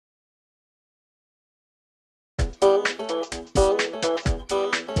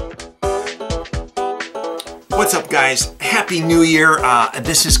What's up, guys? Happy New Year.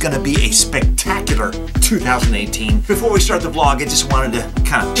 This is gonna be a spectacular 2018. Before we start the vlog, I just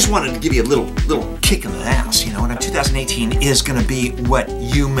wanted to give you a little kick in the ass, you know. And 2018 is gonna be what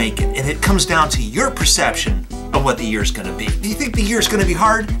you make it. And it comes down to your perception of what the year's gonna be. If you think the year's gonna be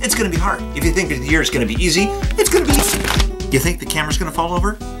hard, it's gonna be hard. If you think the year's gonna be easy, it's gonna be easy. You think the camera's gonna fall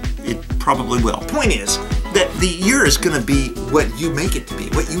over? It probably will. Point is that the year is gonna be what you make it to be,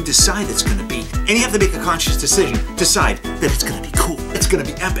 what you decide it's gonna be. And you have to make a conscious decision. Decide that it's gonna be cool, it's gonna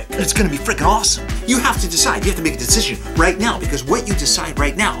be epic, and it's gonna be freaking awesome. You have to decide, you have to make a decision right now, because what you decide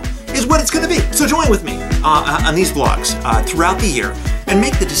right now is what it's gonna be. So join with me on these vlogs throughout the year and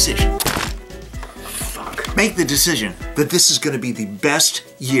make the decision. Make the decision that this is gonna be the best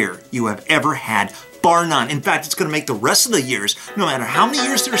year you have ever had, bar none. In fact, it's gonna make the rest of the years, no matter how many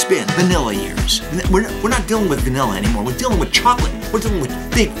years there's been, vanilla years. We're not dealing with vanilla anymore. We're dealing with chocolate. We're dealing with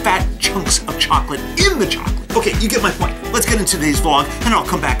big fat chunks of chocolate in the chocolate. Okay, you get my point. Let's get into today's vlog, and I'll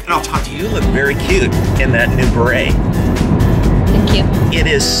come back and I'll talk to you. You look very cute in that new beret. Thank you. It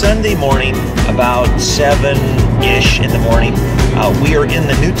is Sunday morning, about 7-ish in the morning. We are in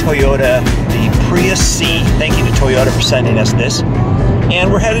the new Toyota, the Prius C. Thank you to Toyota for sending us this. And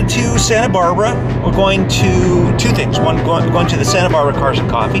we're headed to Santa Barbara. We're going to two things. One, going to the Santa Barbara Cars and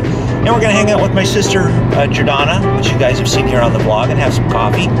Coffee. And we're going to hang out with my sister, Jordana, which you guys have seen here on the vlog, and have some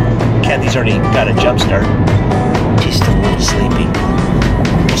coffee. Kathy's already got a jump start. She's still a little sleepy.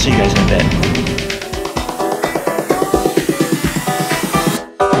 We'll see you guys in bed.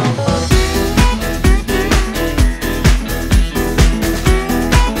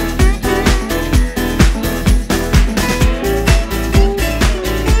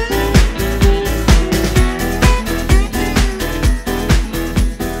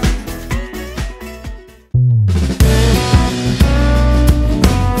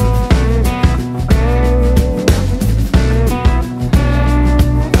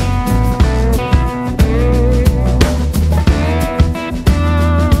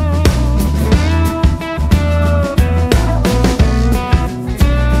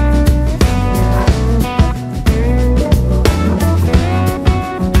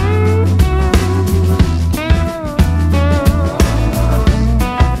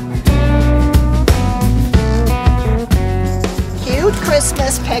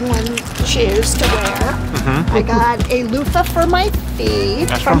 Christmas penguin shoes to wear. I got a loofah for my feet.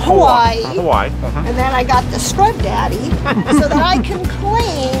 That's from Hawaii. And then I got the Scrub Daddy so that I can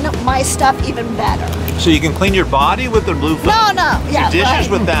clean my stuff even better. So you can clean your body with the loofah? No. Yeah, dishes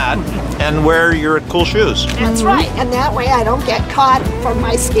with that, and wear your cool shoes. That's right. And that way I don't get caught from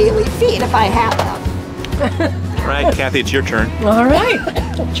my scaly feet if I have them. All right, Kathy, it's your turn. All right.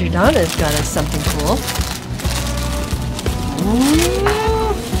 Jordana's got us something cool.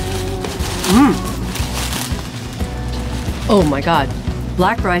 Oh my God,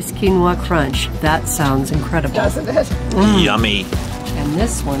 black rice quinoa crunch. That sounds incredible. Doesn't it? Yummy. And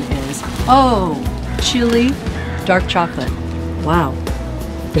this one is, chili dark chocolate. Wow.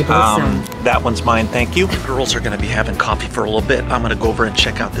 They both sound. That one's mine, thank you. The girls are gonna be having coffee for a little bit. I'm gonna go over and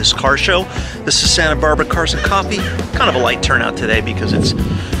check out this car show. This is Santa Barbara Cars and Coffee. Kind of a light turnout today because it's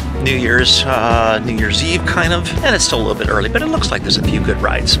New Year's Eve, kind of, and it's still a little bit early, but it looks like there's a few good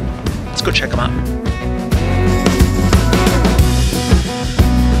rides. Let's go check them out.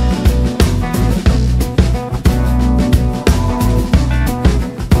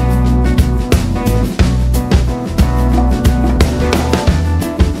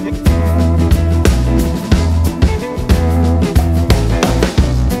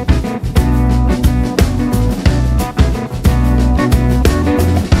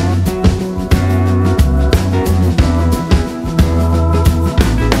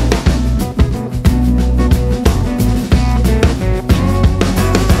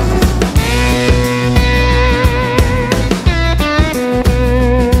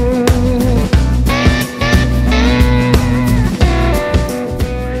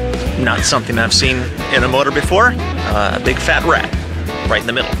 Not something I've seen in a motor before. A big fat rat right in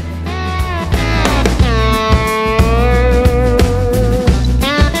the middle.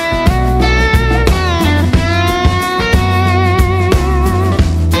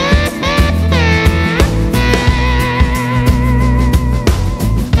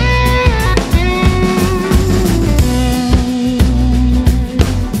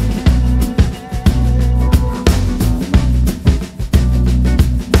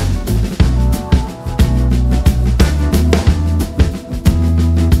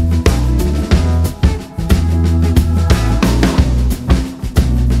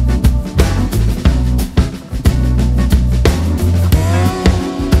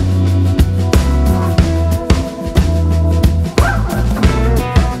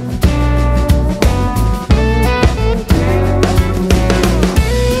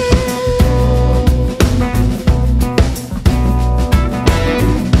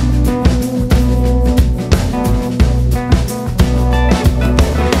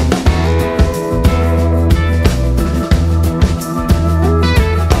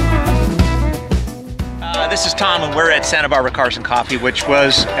 Tom, and we're at Santa Barbara Cars and Coffee, which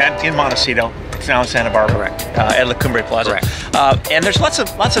was in Montecito. It's now in Santa Barbara. Correct. At La Cumbre Plaza. Correct. And there's lots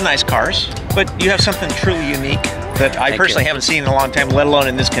of nice cars, but you have something truly unique that I personally haven't seen in a long time, let alone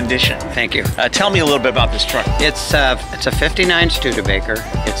in this condition. Thank you. Tell me a little bit about this truck. It's a 59 Studebaker.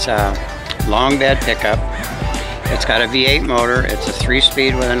 It's a long bed pickup. It's got a V8 motor. It's a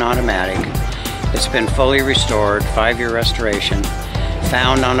 3-speed with an automatic. It's been fully restored, 5-year restoration.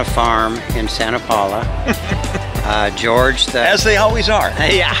 Found on a farm in Santa Paula. George, as they always are.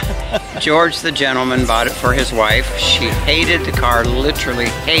 Yeah. George, the gentleman, bought it for his wife. She hated the car, literally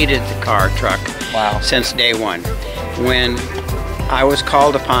hated the truck. Wow. Since day one. When I was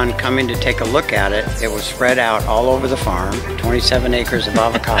called upon coming to take a look at it, it was spread out all over the farm, 27 acres of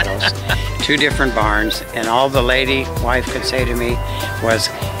avocados, 2 different barns, and all the wife could say to me was,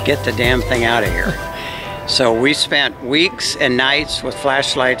 "Get the damn thing out of here." So we spent weeks and nights with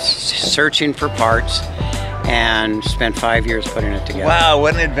flashlights searching for parts and spent 5 years putting it together. Wow,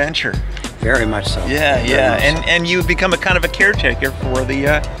 what an adventure. Very much so. Yeah, yeah. And you become a kind of a caretaker for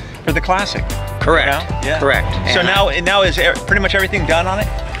the classic. Correct. Yeah. Correct. So and now is pretty much everything done on it?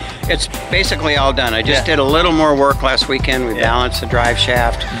 It's basically all done. I just did a little more work last weekend. We balanced the drive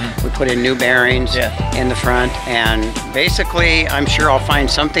shaft. We put in new bearings in the front, and basically, I'm sure I'll find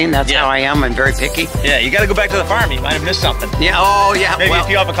something. That's how I am. I'm very picky. Yeah, you got to go back to the farm. You might have missed something. Yeah. Oh, yeah. Maybe a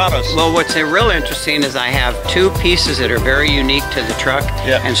few avocados. Well, what's real interesting is I have 2 pieces that are very unique to the truck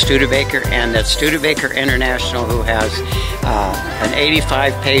and Studebaker, and that's Studebaker International, who has an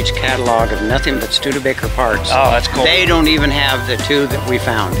 85-page catalog of nothing but Studebaker parts. Oh, that's cool. They don't even have the 2 that we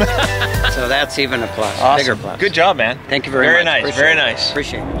found. So that's even a plus, bigger plus. Good job, man. Thank you very much. Very nice, very nice.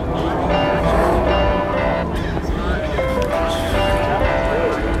 Appreciate it.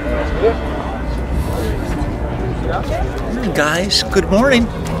 Guys, good morning.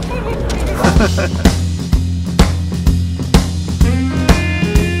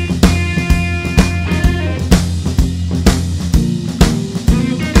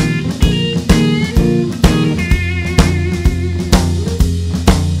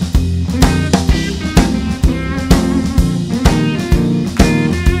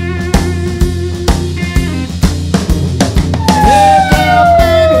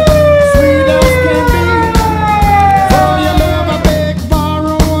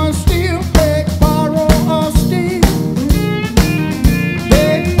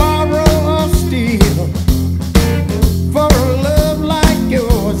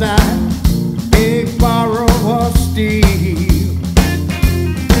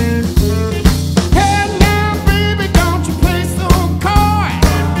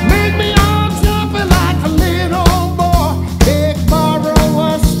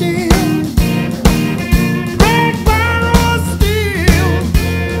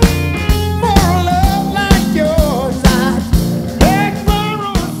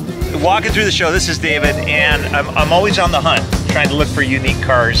 Walking through the show, this is David, and I'm always on the hunt, trying to look for unique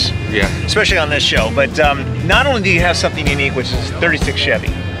cars. Yeah. Especially on this show. But not only do you have something unique, which is 36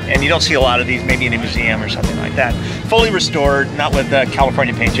 Chevy, and you don't see a lot of these, maybe in a museum or something like that. Fully restored, not with a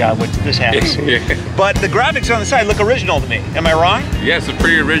California paint job, which this has. But the graphics on the side look original to me. Am I wrong? Yes, it's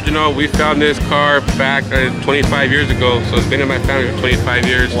pretty original. We found this car back 25 years ago, so it's been in my family for 25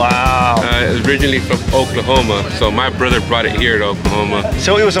 years. Wow. It's originally from Oklahoma, so my brother brought it here to Oklahoma.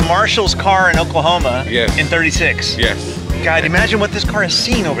 So it was a Marshal's car in Oklahoma in 36? Yes. God, imagine what this car has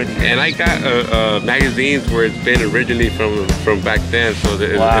seen over the years. And I got magazines where it's been originally from back then, so it's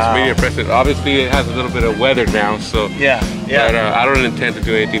really impressive. Obviously, it has a little bit of weather now, so but I don't intend to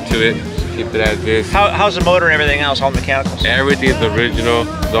do anything to it. Keep it as is. How's the motor and everything else, all mechanicals? Everything's original.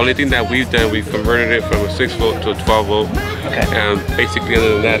 The only thing that we've done, we've converted it from a 6-volt to a 12-volt. Okay. And basically,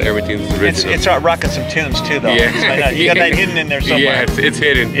 other than that, everything's original. It's rocking some tunes too, though. Yeah. You got that hidden in there somewhere. Yeah, it's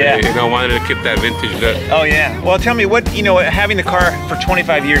hidden. Yeah. And I wanted to keep that vintage look. Oh yeah. Well, tell me what having the car for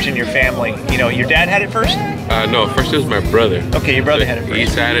 25 years in your family. Your dad had it first? No, first it was my brother. Okay, your brother had it first.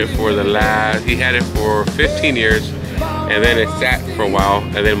 He's had it for he had it for 15 years. And then it sat for a while,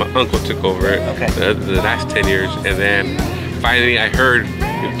 and then my uncle took over it the last 10 years. And then finally I heard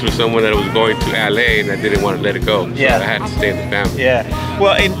through someone that it was going to LA, and I didn't want to let it go. So I had to stay in the family. Yeah.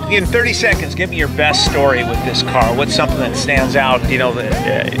 Well, in 30 seconds, give me your best story with this car. What's something that stands out? Did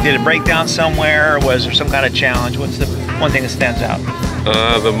it break down somewhere? Or was there some kind of challenge? What's the one thing that stands out?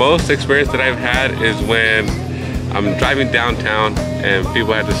 The most experience that I've had is when I'm driving downtown and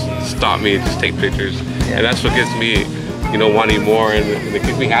people had to stop me and just take pictures. And that's what gets me wanting more, and it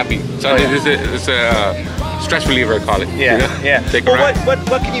keeps me happy. So it's a stress reliever, I call it. Yeah. Take a ride.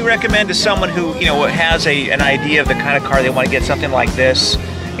 What can you recommend to someone who has an idea of the kind of car they want to get, something like this?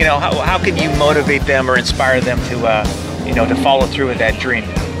 you know, how can you motivate them or inspire them to, you know, to follow through with that dream?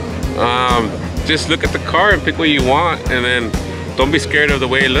 Just look at the car and pick what you want, and then don't be scared of the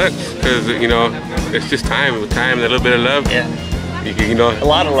way it looks, because you know it's just time. With time and a little bit of love, Yeah. you know, A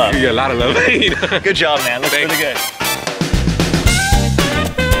lot of love. Yeah, a lot of love. You know? Good job, man. Looks Thanks. really good.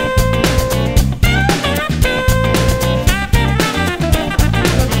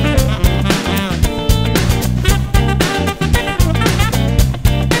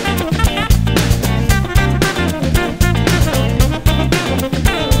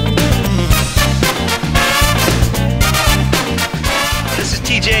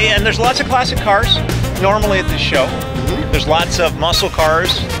 And there's lots of classic cars normally at this show. There's lots of muscle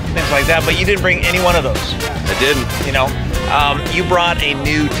cars, things like that, but you didn't bring any one of those. I didn't. You know, you brought a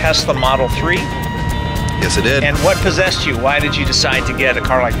new Tesla Model 3. Yes, I did. And what possessed you? Why did you decide to get a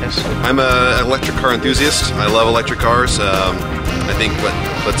car like this? I'm an electric car enthusiast. I love electric cars. I think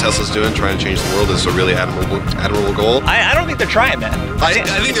what Tesla's doing, trying to change the world, is a really admirable goal. I don't think they're trying, man. I think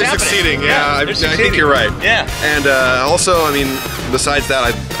they're happening. succeeding. Yeah, I they're think succeeding. you're right. Yeah. And also, I mean, besides that,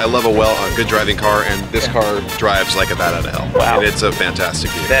 I love a good driving car, and this car drives like a bat out of hell. Wow. And it's a fantastic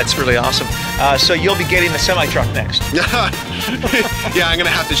vehicle. That's really awesome. So you'll be getting the semi-truck next. Yeah, I'm gonna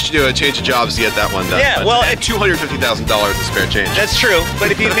have to change of jobs to get that one done. Yeah, but well, at $250,000 is spare change. That's true.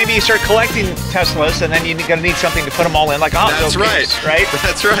 But if you maybe you start collecting Teslas, and then you're gonna need something to put them all in, like a Hot Wheels case, right?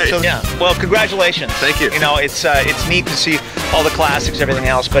 That's right. So, yeah. Well, congratulations. Thank you. You know, it's neat to see all the classics, everything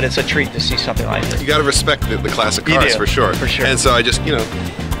else, but it's a treat to see something like this. You got to respect the classic You cars do, for sure. for sure. And so I just, you know,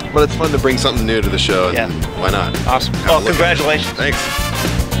 but it's fun to bring something new to the show. And Yeah. Why not? Awesome. Have a Well, look at it. congratulations. Thanks.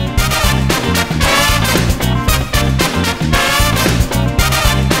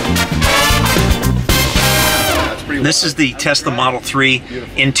 This is the Tesla Model 3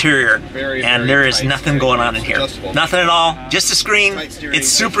 interior, and there is nothing going on in here. Nothing at all, just a screen. It's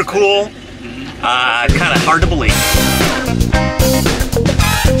super cool, kind of hard to believe.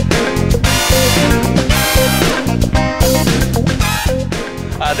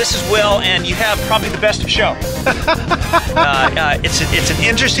 This is Will, and you have probably the best of show. It's an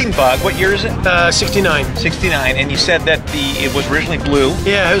interesting bug. What year is it? 69. 69, and you said that it was originally blue,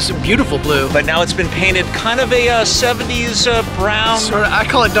 Yeah, it was a beautiful blue. but now it's been painted kind of a 70s brown. Sort of, I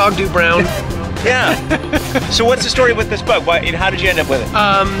call it dog do brown. Yeah. So what's the story with this bug? How did you end up with it?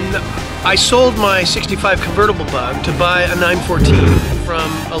 I sold my 65 convertible bug to buy a 914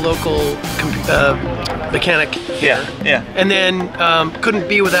 from a local mechanic here. Yeah. And then couldn't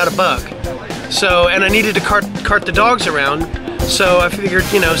be without a bug. So, and I needed to cart the dogs around. So I figured,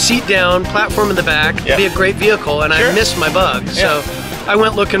 you know, seat down, platform in the back, Yeah. be a great vehicle, and Sure. I missed my bug. Yeah. So I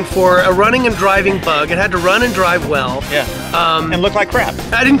went looking for a running and driving bug. It had to run and drive well. Yeah. And look like crap.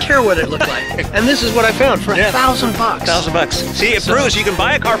 I didn't care what it looked like. And this is what I found for Yeah. $1,000. $1,000. See, it proves you can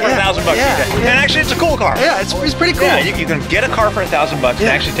buy a car for Yeah, $1,000. yeah, And actually, it's a cool car. Yeah, it's pretty cool. Yeah, you can get a car for $1,000 and Yeah.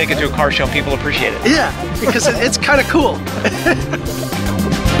 actually take it to a car show and people appreciate it. Yeah, because it's kind of cool.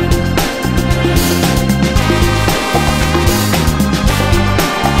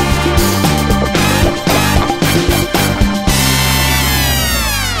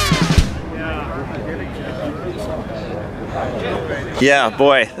 Yeah,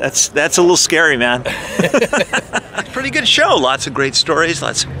 boy, that's a little scary, man. Pretty good show. Lots of great stories,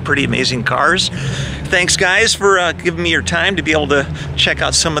 lots of pretty amazing cars. Thanks, guys, for giving me your time to be able to check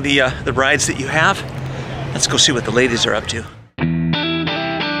out some of the rides that you have. Let's go see what the ladies are up to.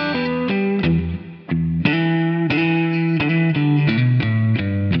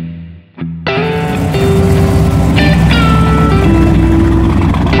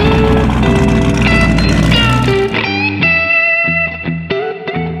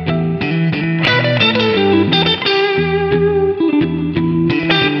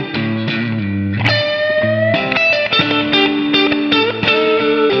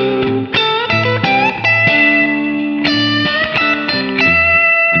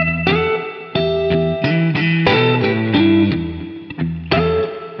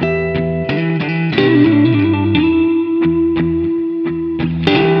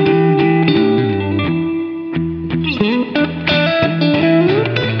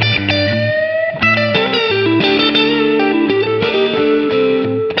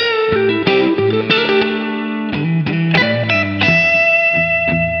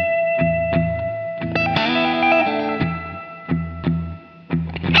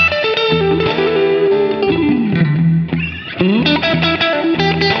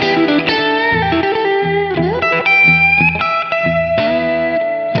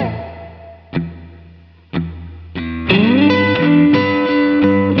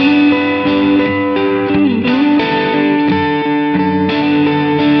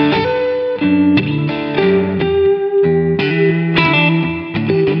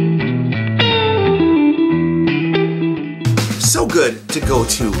 to go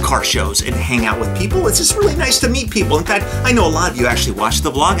to car shows and hang out with people. It's just really nice to meet people. In fact, I know a lot of you actually watch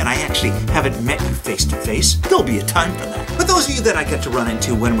the vlog, and I actually haven't met you face to face. There'll be a time for that. But those of you that I get to run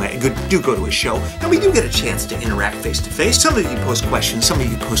into when we do go to a show, and we do get a chance to interact face to face, some of you post questions, some of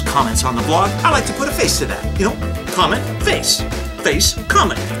you post comments on the vlog. I like to put a face to that. You know, comment, face. Face,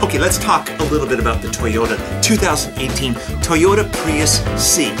 comment. Okay, let's talk a little bit about the Toyota 2018 Toyota Prius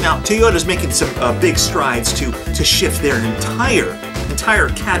C. Now, Toyota's making some big strides to shift their entire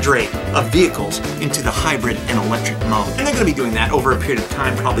cadre of vehicles into the hybrid and electric mode. And they're going to be doing that over a period of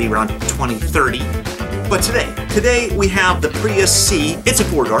time, probably around 2030. But today we have the Prius C. It's a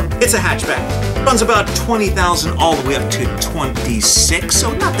 4-door, it's a hatchback. Runs about 20,000 all the way up to 26,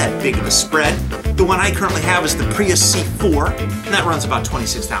 so not that big of a spread. The one I currently have is the Prius C4, and that runs about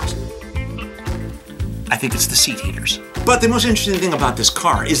 26,000. I think it's the seat heaters. But the most interesting thing about this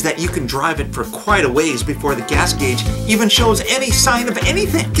car is that you can drive it for quite a ways before the gas gauge even shows any sign of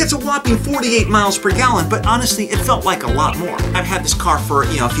anything. Gets a whopping 48 miles per gallon, but honestly, it felt like a lot more. I've had this car for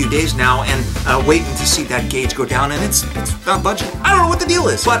a few days now, and waiting to see that gauge go down, and it's not budging. I don't know what the deal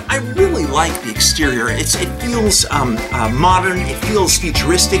is, but I really like the exterior. It feels modern, it feels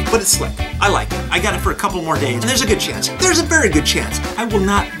futuristic, but it's slick. I like it. I got it for a couple more days, and there's a good chance, there's a very good chance, I will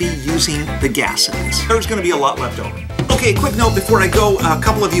not be using the gas in this. There's going to be a lot left over. Okay, quick note before I go. A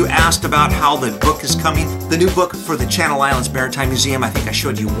couple of you asked about how the book is coming. The new book for the Channel Islands Maritime Museum. I think I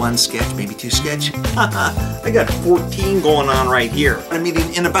showed you one sketch, maybe two sketch. I got 14 going on right here. I'm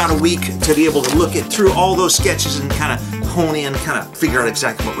meeting in about a week to be able to look through all those sketches and kind of hone in, kind of figure out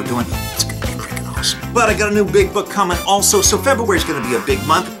exactly what we're doing. It's going to be freaking awesome. But I got a new big book coming also, so February's going to be a big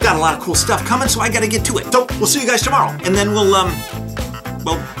month. Got a lot of cool stuff coming, so I got to get to it. So we'll see you guys tomorrow, and then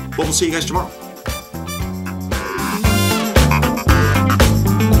we'll see you guys tomorrow.